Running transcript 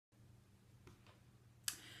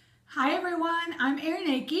Hi everyone, I'm Erin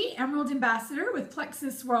Akey, Emerald Ambassador with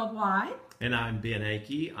Plexus Worldwide. And I'm Ben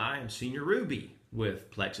Akey. I am Senior Ruby with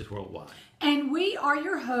Plexus Worldwide. And we are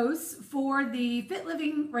your hosts for the Fit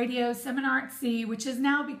Living Radio Seminar at Sea, which has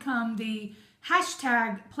now become the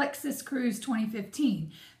hashtag Plexus Cruise 2015.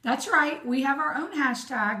 That's right, we have our own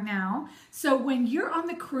hashtag now. So when you're on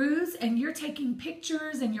the cruise and you're taking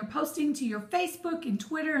pictures and you're posting to your Facebook and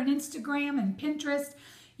Twitter and Instagram and Pinterest,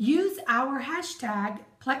 use our hashtag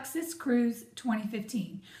Plexus Cruise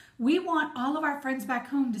 2015. We want all of our friends back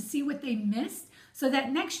home to see what they missed so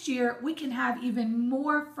that next year we can have even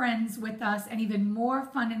more friends with us and even more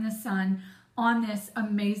fun in the sun on this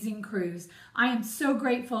amazing cruise. I am so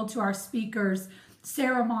grateful to our speakers,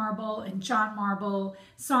 Sarah Marble and John Marble,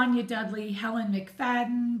 Sonia Dudley, Helen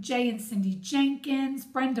McFadden, Jay and Cindy Jenkins,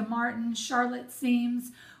 Brenda Martin, Charlotte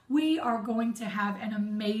Seams. We are going to have an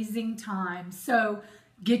amazing time. So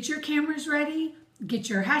get your cameras ready, get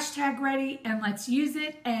your hashtag ready, and let's use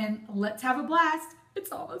it and let's have a blast.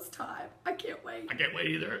 It's almost time. I can't wait. I can't wait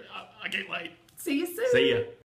either. I can't wait. See you soon. See ya.